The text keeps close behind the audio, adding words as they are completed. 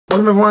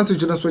Welcome everyone to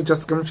Junosuede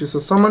Just Commentary. So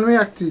someone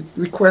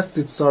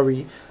requested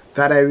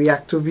that I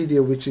react to a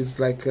video which is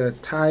like a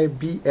Thai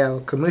BL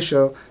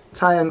commercial,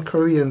 Thai and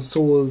Korean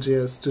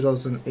soldiers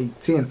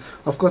 2018.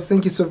 Of course,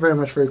 thank you so very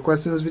much for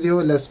requesting this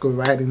video. Let's go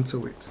right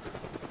into it.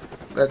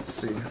 Let's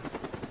see.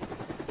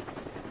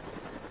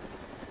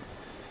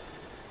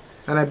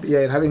 And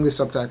having the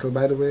subtitle,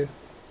 by the way.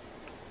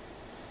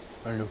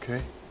 Are you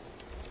okay?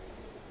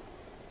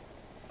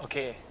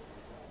 Okay.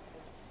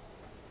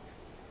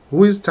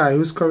 Who is Thai?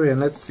 Who's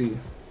Korean? Let's see.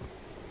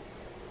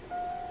 I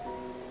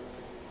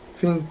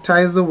think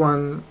Thai is the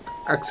one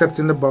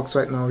accepting the box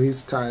right now.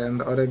 He's Thai, and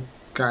the other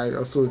guy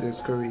or soldier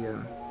is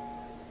Korean.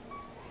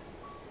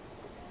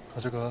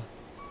 가져가.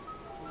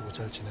 그리고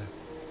잘 지내.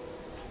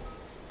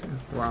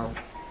 Wow.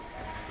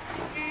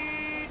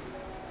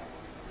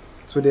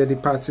 So they're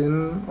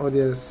departing or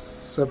they're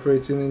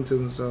separating in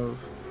terms of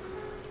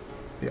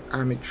the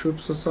army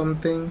troops or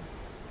something.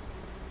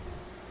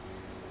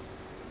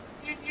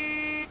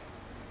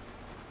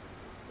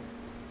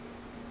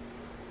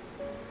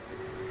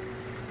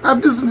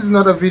 This is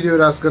not a video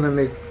that's gonna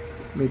make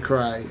me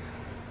cry.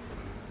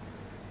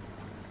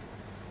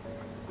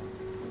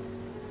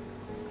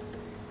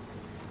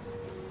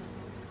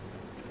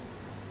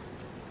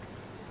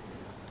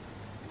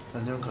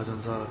 안녕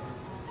가전사.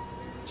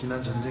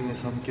 지난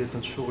전쟁에서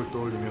함께했던 추억을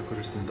떠올리며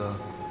글을 쓴다.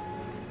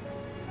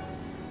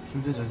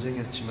 힘든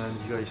전쟁이었지만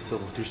네가 있어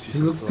버틸 수 있었어.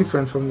 He looks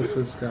different from the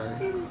first guy.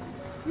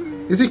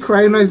 Is he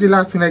crying or is he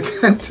laughing? I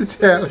can't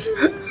tell.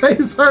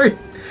 I'm sorry.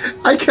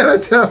 I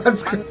cannot tell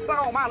what's going on. เศร้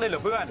ามากเลยเหรอ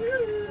เพื่อน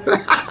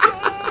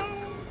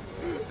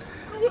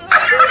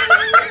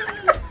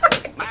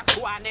มาครู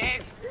อ่านเอง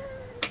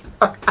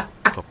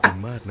ขอบคุณ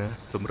มากนะ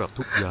สำหรับ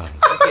ทุกอย่าง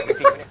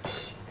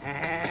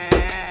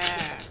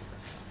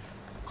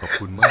ขอบ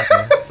คุณมากน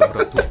ะสำห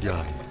รับทุกอย่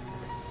าง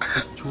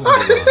ช่วงเวลา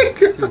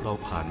ที่เรา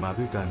ผ่านมา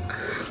ด้วยกัน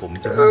ผม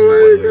จะไม่มีวั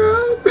นลื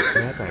ม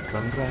แม้แต่ค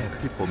รั้งแรก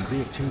ที่ผมเรี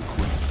ยกชื่อ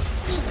คุณ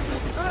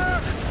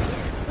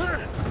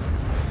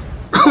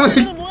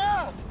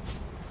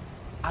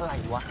อะไร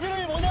วะ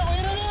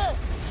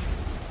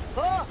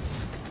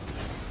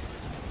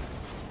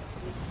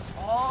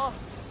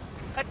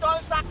ขจร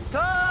ศักดิ์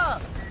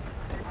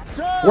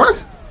What?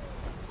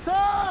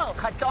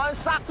 ขจร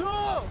ศักดิ์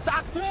ศั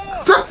กดิ์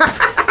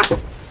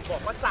บอ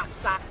กว่าศักดิ์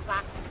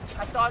ข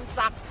จร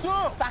ศักดิ์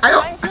ศักดิ์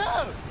ไหม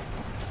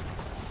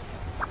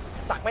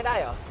ศักดิ์ไม่ได้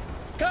เหรอ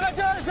ข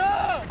จรศัก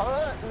ดิ์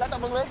แล้วแต่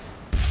มึงเลย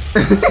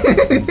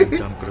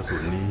จำกระสุ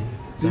นนี้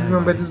Do you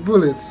remember these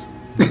bullets?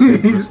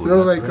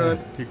 Oh my god.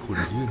 ที่คุณ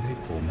ยื่นให้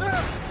ผ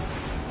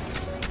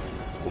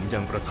มยั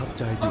งประทับใ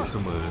จอยู่เส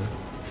มอ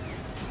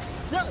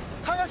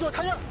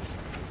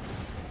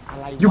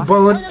You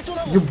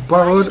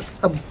borrowed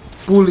a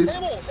bullet.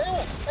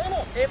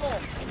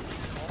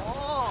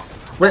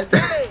 Wait.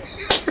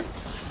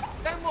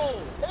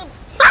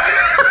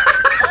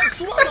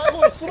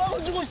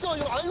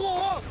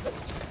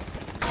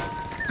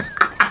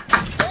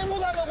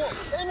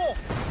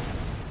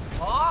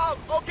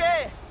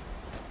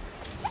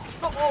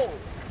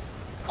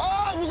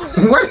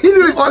 What did he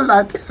do with all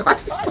that?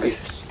 What's the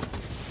point?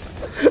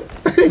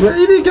 Where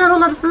did he get all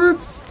that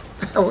fruits?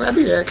 What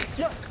the heck?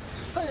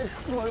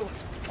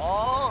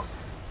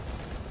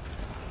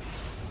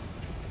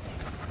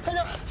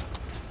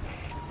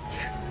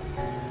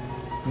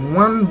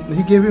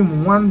 He gave him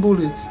one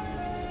bullet.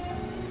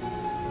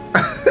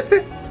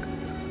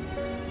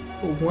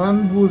 One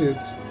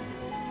bullet.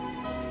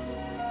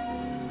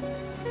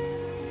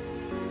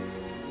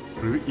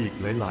 หรืออีก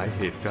หลายๆเ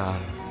หตุการ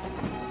ณ์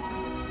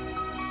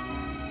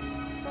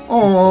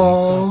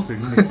Oh. ซึ้ง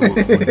ในตัว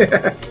คุณ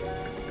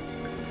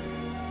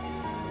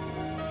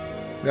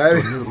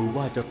ไม่รู้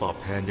ว่าจะตอบ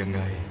แทนยังไ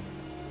ง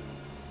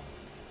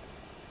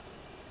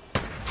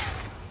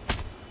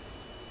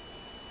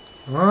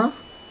Huh?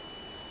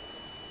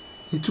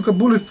 He took a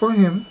bullet for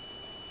him.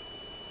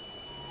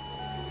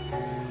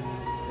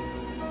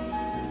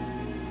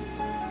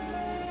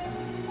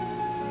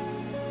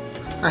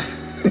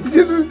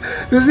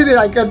 This video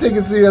I can't take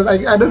it serious.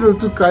 I don't know if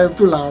to cry or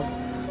to laugh.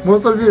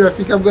 Most of you I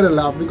think I'm gonna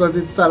laugh because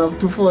it started off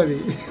too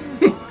funny.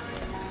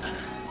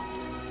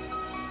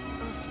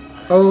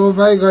 Oh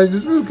my god,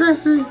 this was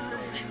crazy.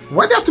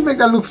 Why do they have to make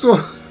that look so?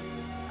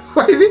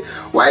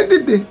 Why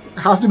did they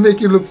have to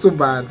make it look so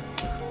bad?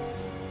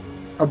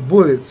 A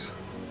bullet.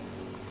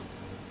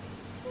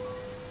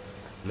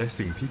 และ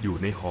สิ่งที่อยู่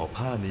ในห่อ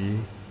ผ้านี้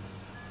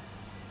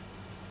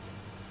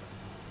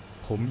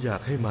ผมอยา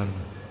กให้มัน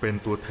เป็น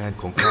ตัวแทน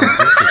ของความ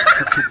รู้สึก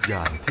ทุกๆอ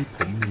ย่างที่ผ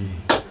มมี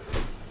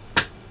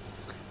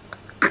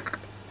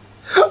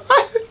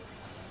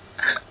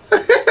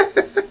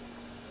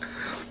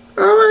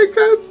Oh my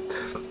god,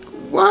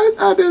 what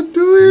are they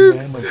doing? แ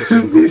ม้มันจะเป็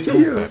นรูป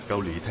แบบเกา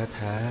หลีแ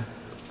ท้ๆ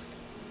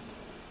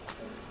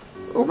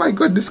Oh my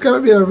god, this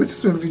cannot be an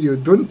advertisement video.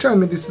 Don't tell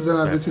me this is an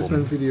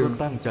advertisement แต่ผม video. ก็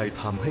ตั้งใจ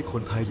ทำให้ค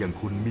นไทยอย่าง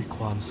คุณมีค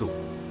วามสุข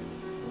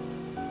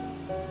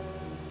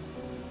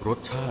รส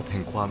ชาติแห่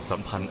งความสั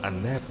มพันธ์อัน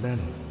แนบแน่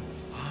น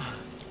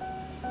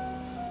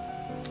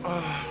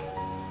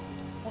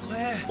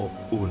อบ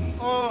อุ่น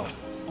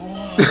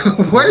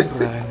What?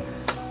 แรง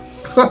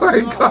Oh my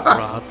ร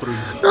า god. ตรึง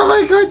Oh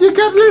my god, you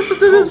can't listen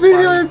to this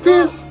video in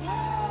peace.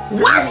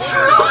 What?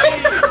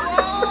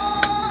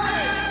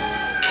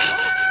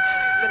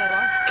 เป็นไรว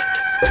ะ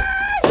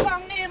ฟัง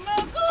นี่มึ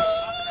งกู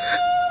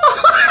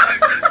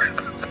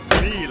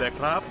นี่แหละ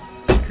ครับ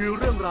คือ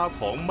เรื่องราว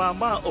ของมา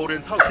ม่าโอเร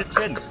นทัลคิทเ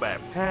ช่นแบ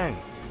บแห้ง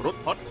รส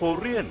ฮอตโค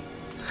เรียน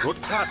รส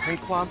ชาติแห่ง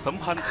ความสัม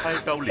พันธ์ไทย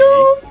เกาหลี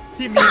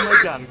ที่มีมา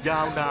อย่างยา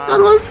วนาน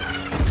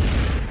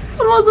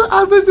That was an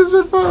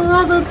advertisement for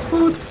ramen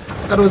food.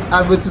 That was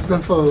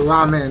advertisement for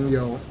ramen,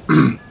 yo.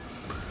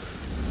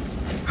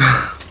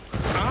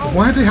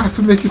 Why do they have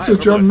to make it so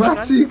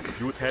dramatic?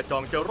 ยูแทจอ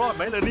งจะรอดไห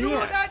มล่ะเนี่ย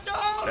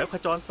แล้วข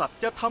จรศักดิ์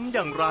จะทำอ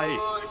ย่างไร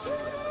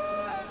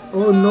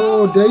Oh no,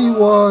 there he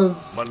was.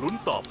 มาลุ้น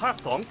ต่อภาค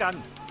 2 กัน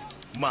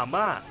มา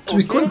ม่า Do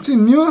we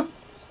continue? Oh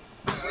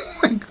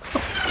my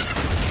god.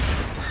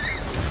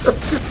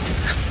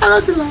 I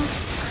don't laugh.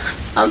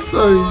 I'm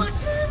sorry.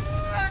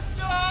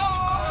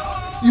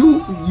 You,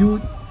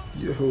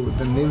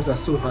 the names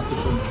are so hard to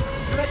pronounce.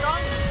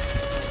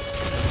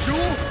 ยู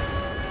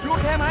โอ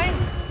เคไหม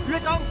ยู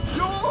จง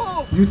ยู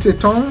You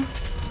Tetong?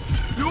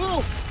 ยู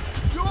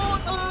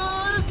ตื่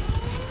น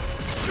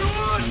ยู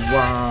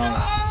Wow.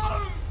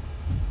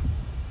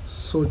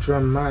 So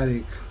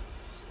dramatic.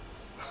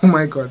 Oh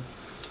my god.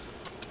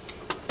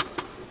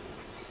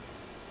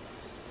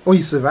 Oh,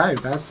 he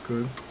survived. That's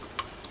good.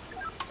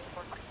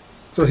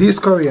 So he's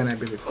Korean, I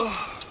believe.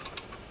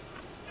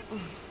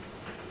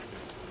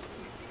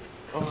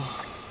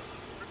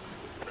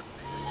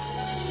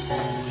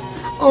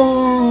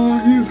 Oh,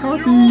 he's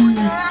happy.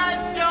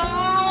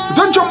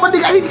 Don't jump on the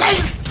guy.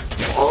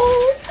 Oh.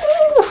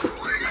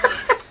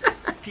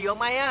 เถียว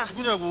ไหมอ่ะ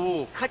누구냐고.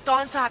 ขจ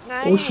รศักดิ์ไง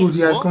Oh shoot,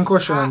 he had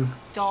concussion.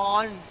 จ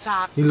รศั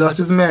กดิ์ He lost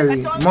his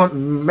memory.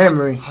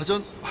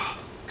 가전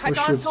ขจ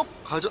รสุข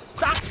가전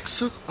ศักดิ์ 쓱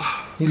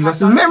He lost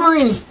his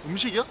memory.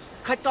 음식이야?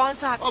 ขจร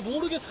ศักดิ์ 아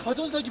모르겠어.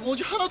 가전삭이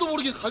뭔지 하나도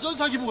모르겠어.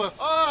 가전삭이 뭐야?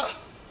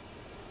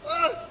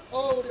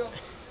 머리야.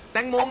 แต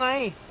งโมไง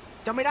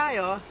จำไม่ได้เ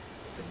หรอ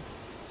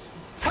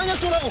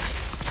상약조라고.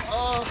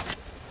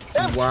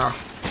 Wow.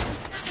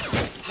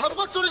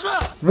 하루가 쏘리지 마.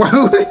 Why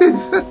would he?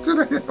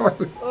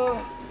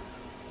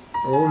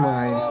 Oh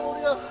my.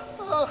 머리야.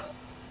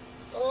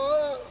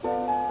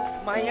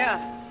 ไม่อ่ะ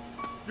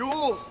요.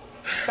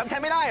 จำฉั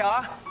นไม่ได้เหรอ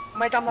ไ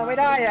ม่จำเราไม่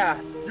ได้อ่ะ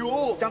요.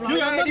 잠깐만,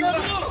 기억이 안 이거.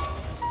 난다고.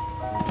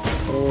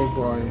 Oh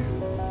boy.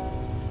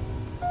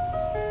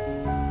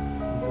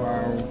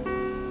 Wow.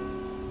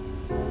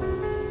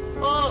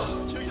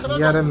 기억이 He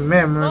하나도 had a 안 나.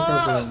 memory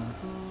problem.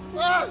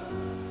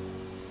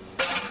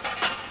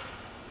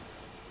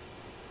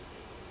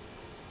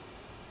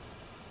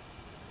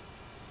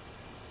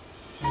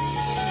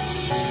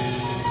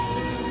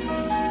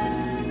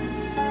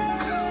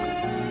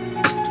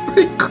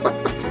 My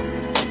God.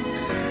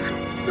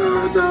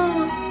 Oh no.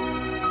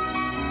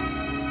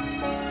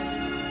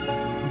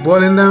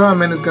 Boiling the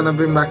ramen is gonna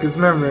bring back his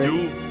ยู memory.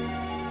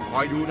 ค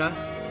อยดูนะ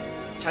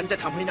ฉันจะ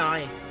ทำให้นาย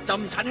จ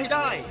ำฉันให้ไ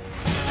ด้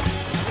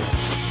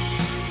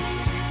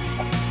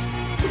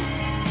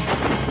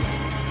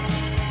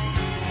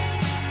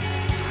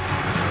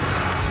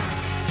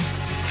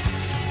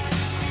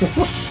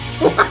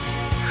What?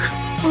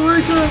 Oh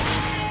my god.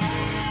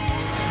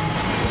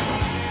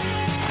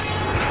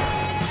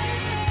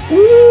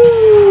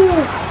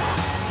 Ooh.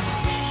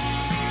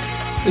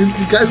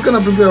 The guy's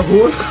gonna prepare a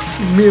whole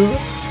meal.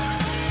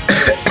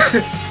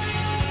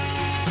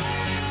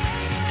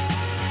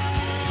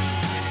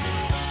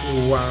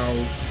 Wow.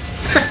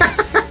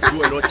 ด้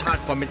วยรสชา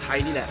ติความเป็นไทย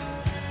นี่แหละ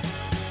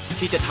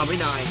ที่จะทำให้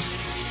นาย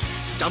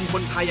จำค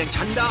นไทยอย่าง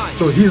ฉันได้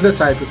So he's the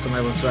Thai person,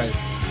 I was right.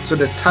 So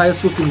the Thai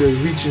soup in the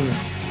original.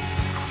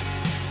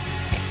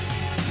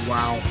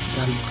 Wow,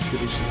 that looks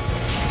delicious.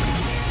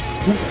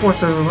 Who thought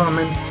a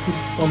ramen food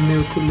or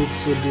meal could look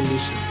so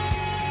delicious?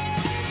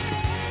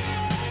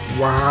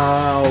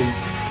 Wow.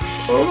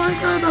 Oh my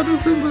god, that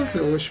is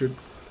impressive. Oh shoot.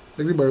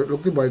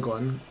 Look the boy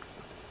gone.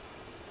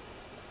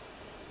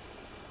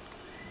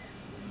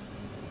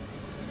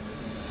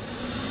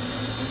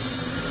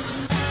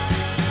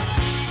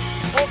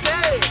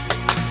 Okay.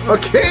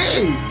 Okay.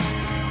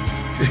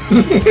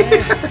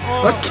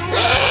 오케이.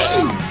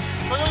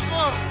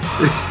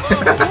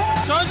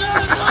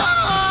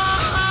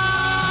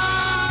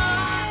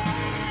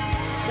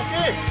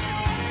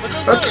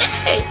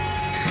 Okay.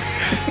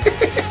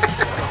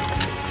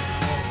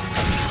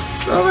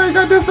 Oh my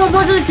god, there's some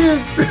back again.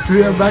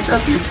 We are back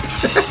at it.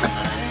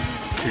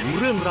 ถึง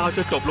เรื่องราวจ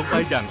ะจบลงไป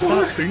อย่างซา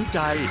บซึ้งใจ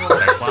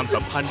แต่ความสั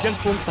มพันธ์ยัง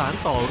คงสาน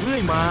ต่อเรื่อ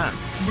ยมา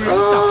เหมือน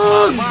กับม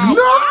าม่า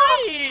No.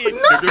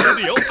 เ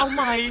ดี๋ยวเอาใ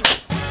หม่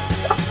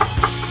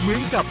เหมือ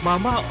นกับมา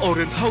ม่าโอเร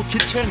นทัลคิ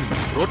ทเช่น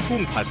รสกุ้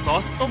งผัดซอ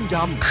สต้มย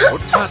ำร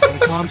สชาติของ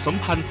ความสัม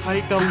พันธ์ไทย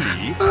เกาหลี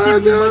ที่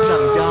มีมาอย่า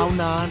งยาว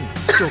นาน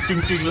จบจ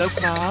ริงๆแล้ว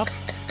ครับ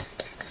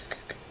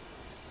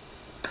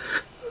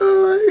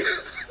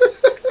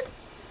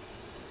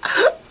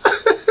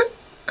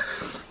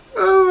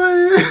Oh my.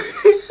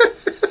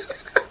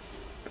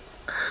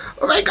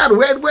 Oh my god,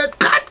 wait,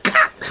 cut.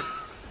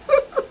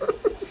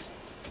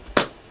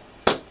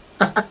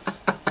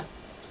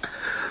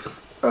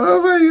 Oh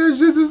my gosh,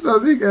 this is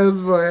something else,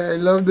 boy. I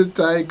love the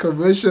Thai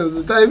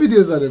commercials. The Thai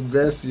videos are the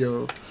best,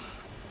 yo.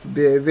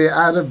 They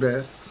are the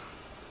best.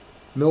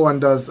 No one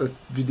does a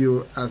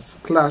video as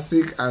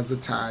classic as the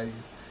Thai.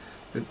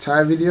 The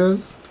Thai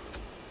videos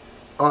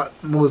are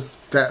most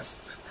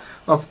best.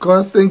 Of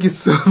course, thank you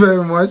so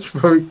very much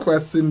for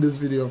requesting this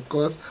video. Of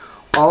course,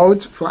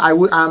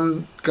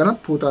 I'm gonna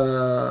put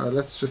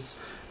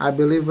I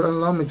believe,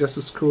 allow me just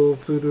to scroll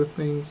through the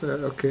things.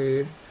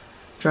 Okay,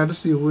 trying to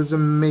see who's the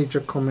major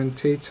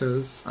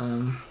commentators.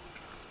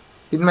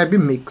 It might be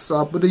mixed, so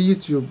I'll put the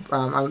YouTube.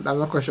 I'm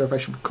not quite sure if I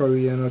should be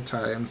Korean or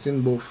Thai. I'm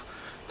seeing both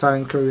Thai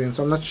and Korean,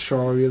 so I'm not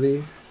sure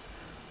really.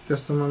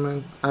 Just a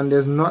moment. And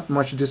there's not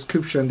much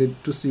description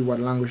to see what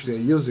language they're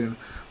using,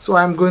 so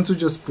I'm going to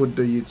just put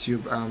the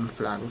YouTube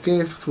flag,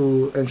 okay,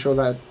 to ensure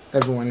that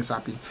everyone is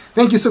happy.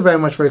 Thank you so very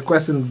much for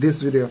requesting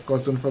this video. Of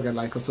course, don't forget,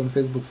 like us on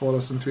Facebook, follow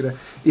us on Twitter.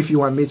 If you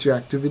want me to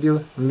react to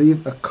video,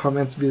 leave a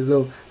comment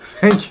below.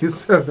 Thank you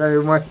so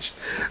very much.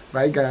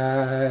 Bye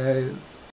guys.